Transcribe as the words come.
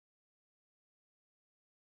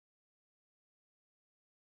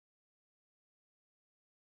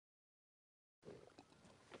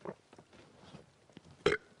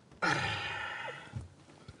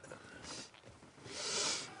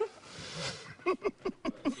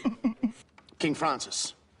King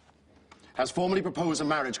Francis has formally proposed a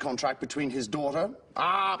marriage contract between his daughter...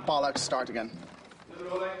 Ah, bollocks, start again.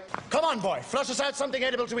 Come on, boy, flush us out something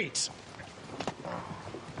edible to eat.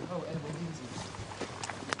 Oh, edible,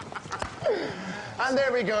 easy. And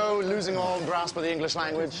there we go, losing all grasp of the English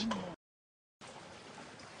language.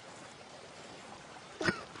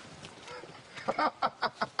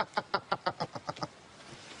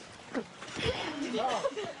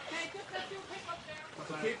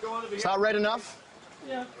 Is that red enough?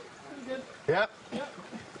 Yeah, pretty good. Yep. Yep.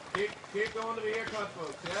 Keep going to the haircut,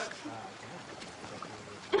 folks, yeah?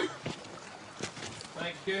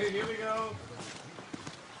 Thank you, here we go.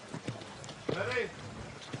 Ready?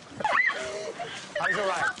 How's it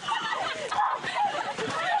right?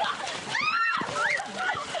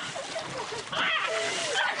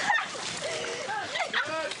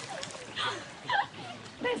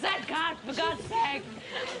 There's that cat, for God's sake!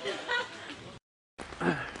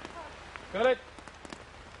 Got it?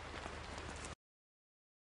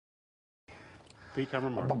 Three camera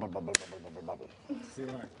mark.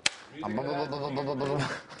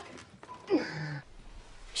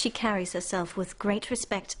 She carries herself with great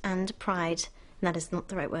respect and pride. And that is not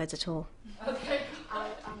the right words at all. Okay. I'll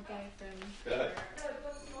go from...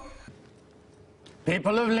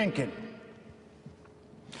 People of Lincoln,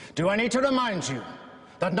 do I need to remind you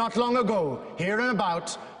that not long ago, here and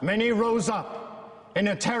about, many rose up in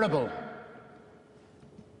a terrible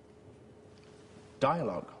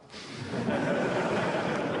dialogue.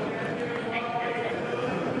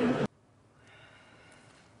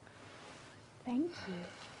 Thank you.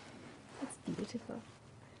 That's beautiful.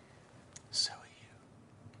 So are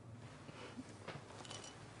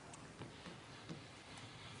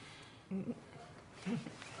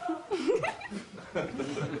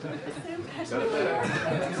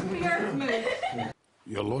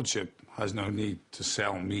Your Lordship has no need to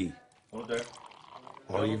sell me.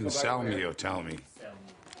 Or even sell me or tell me.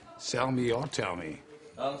 Sell me or tell me.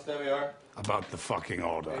 There we are. About the fucking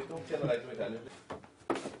order. Don't tell me like we tell you.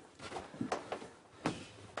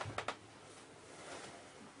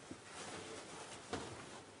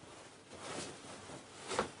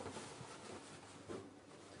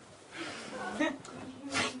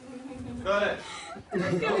 Got it.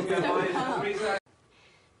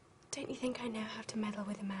 Don't you think I know how to meddle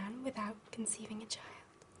with a man without conceiving a child?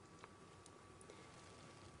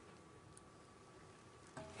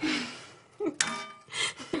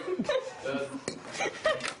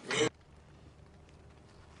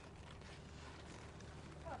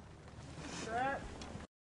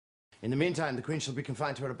 In the meantime, the Queen shall be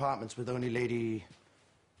confined to her apartments with only Lady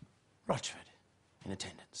Rochford in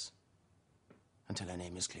attendance until her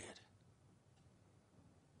name is cleared.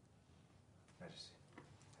 Majesty.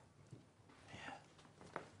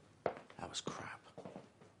 Yeah. That was crap.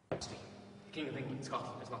 The King of England,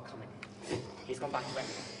 Scotland, is not coming. He's gone back to England.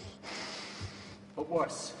 But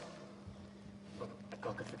worse. But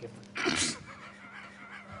God could forgive them.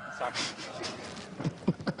 Sorry.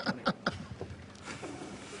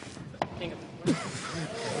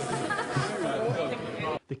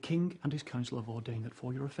 The King and his council have ordained that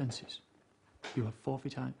for your offences, you have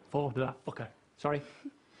forfeited... Okay, sorry.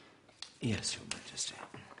 Yes, Your Majesty.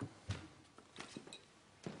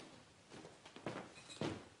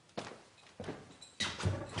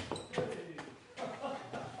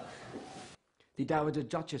 The Dowager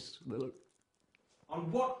Duchess will...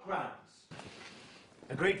 On what grounds?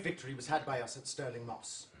 A great victory was had by us at Stirling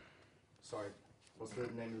Moss. Sorry, what's the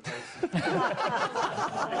name of the place?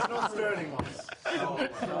 It's not Stirling Moss. Oh,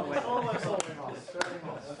 almost Stirling Moss. Stirling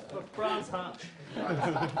Moss. Look, Brands Hatch.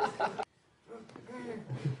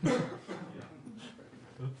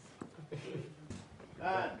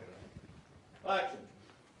 And action.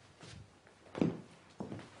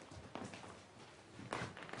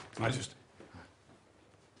 Majesty,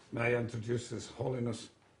 may I introduce His Holiness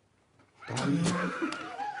Don?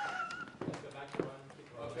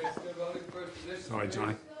 Sorry,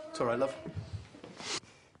 Johnny. It's all right, love.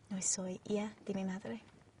 No soy hija de mi madre.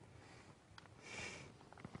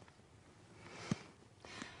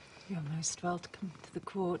 You're most welcome to the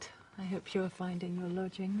court. I hope you're finding your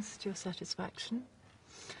lodgings to your satisfaction.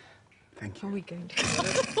 Thank you. Are we going to...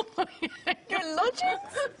 Your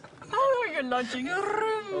lodgings? How are your lodging? Your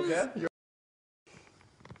rooms?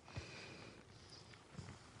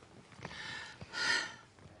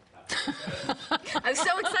 Okay. I'm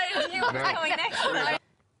so excited to hear what's coming next.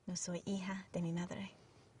 No soy hija de mi madre.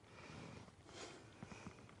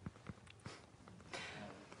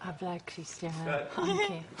 Habla cristiana. Thank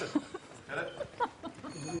you.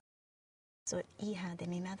 Soy hija de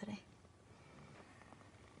mi madre.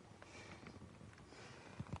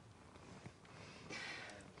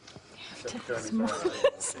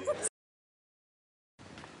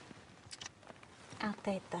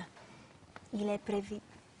 Alteta. Il est prévu.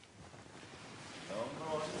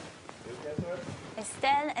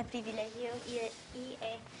 Estelle el privilegio y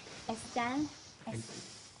Estelle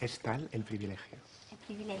Estal el privilegio. el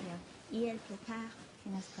privilegio y el platar que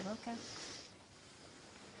nos provoca.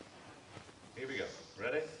 Here we go.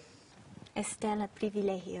 Ready? Estelle el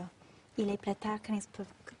privilegio y el platar que nos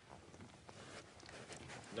provoca.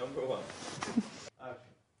 Number one.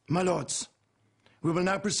 My lords, we will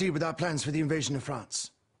now proceed with our plans for the invasion of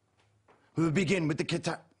France. We will begin with the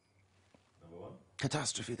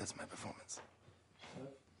catastrophe, that's my performance.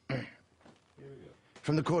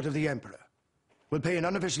 From the court of the emperor. We'll pay an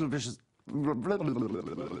unofficial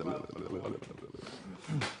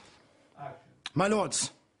My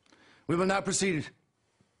lords, we will now proceed.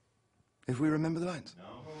 If we remember the lines.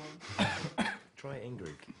 Try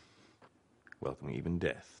Ingrid. Welcoming even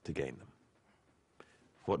death to gain them.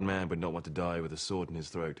 What man would not want to die with a sword in his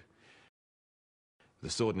throat?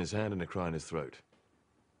 With a sword in his hand and a cry in his throat.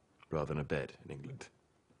 Rather than a bed in England.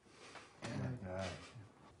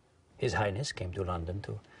 His Highness came to London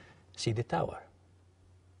to see the tower.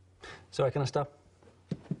 So can I stop?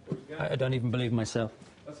 I don't even believe myself.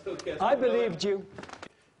 I believed you.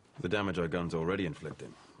 The damage our guns already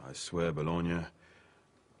inflicting. I swear, Bologna.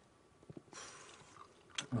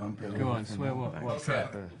 Go on, swear what? What's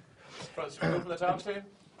that? Front screw from the top, Steve?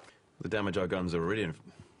 The damage our guns are already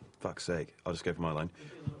fuck's sake. I'll just go for my line.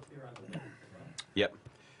 Yep.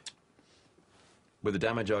 With the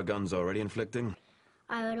damage our guns are already inflicting.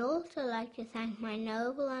 I would also like to thank my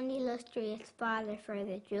noble and illustrious father for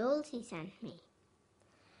the jewels he sent me.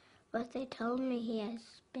 But they told me he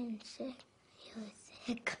has been sick. He was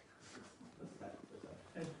sick.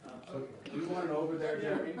 You want it over there,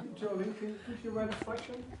 Jerry? Jolie, could you write a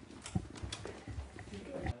question?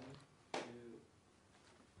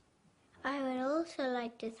 I would also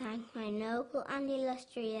like to thank my noble and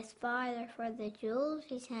illustrious father for the jewels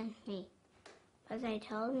he sent me. But they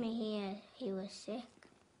told me he was sick.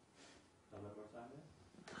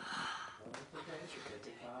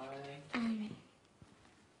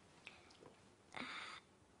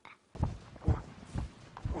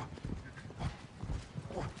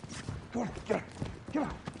 Come on, get out. Get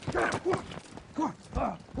out. Get out. Come on. Come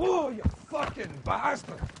on. Oh, you fucking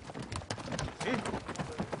bastard. See?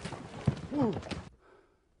 Ooh.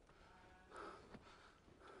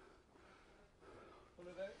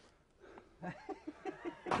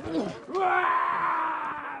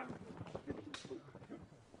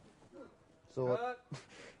 So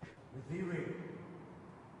With thee ring.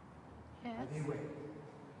 Yes. With thee wing.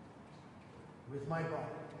 With my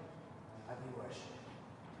body. I thee worship.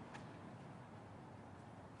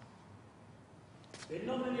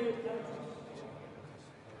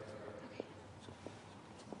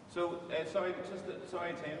 So, sorry,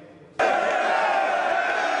 sorry, Tim.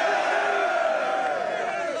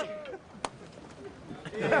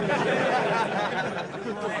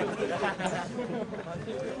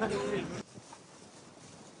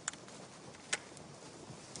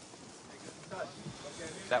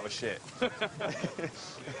 That was shit. I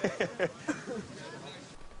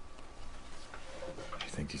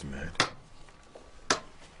think he's mad.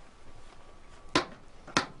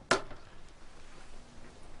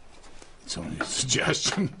 It's only a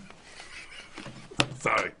suggestion.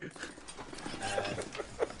 Sorry.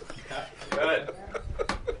 Good.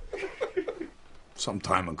 Some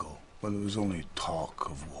time ago, when there was only talk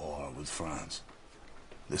of war with France,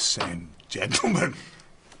 this same gentleman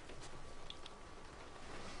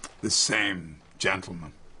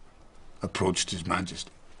approached His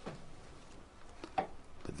Majesty.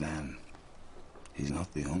 But then, he's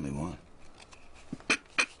not the only one.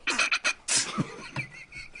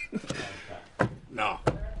 No.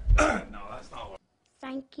 No, that's not what...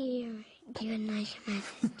 Thank you, Your Nice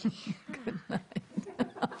Majesty. Good night.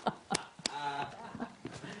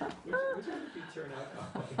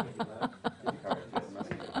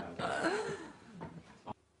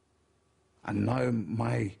 And now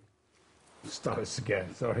my... Start us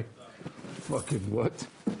again, sorry. Fucking what?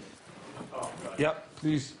 Yep,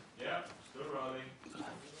 please. Yeah, still rolling.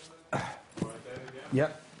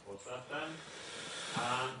 Yep. What's that then?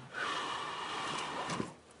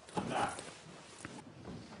 And that.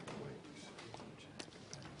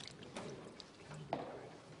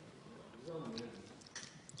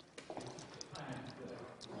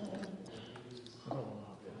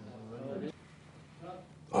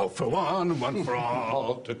 All for one for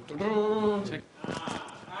all.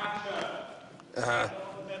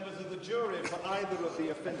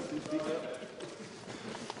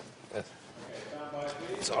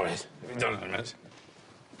 minute.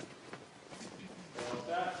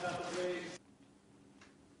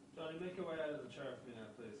 Johnny, make your way out of the chair for me now,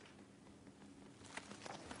 please.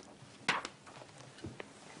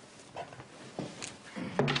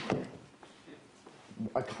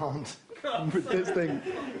 I can't with this thing.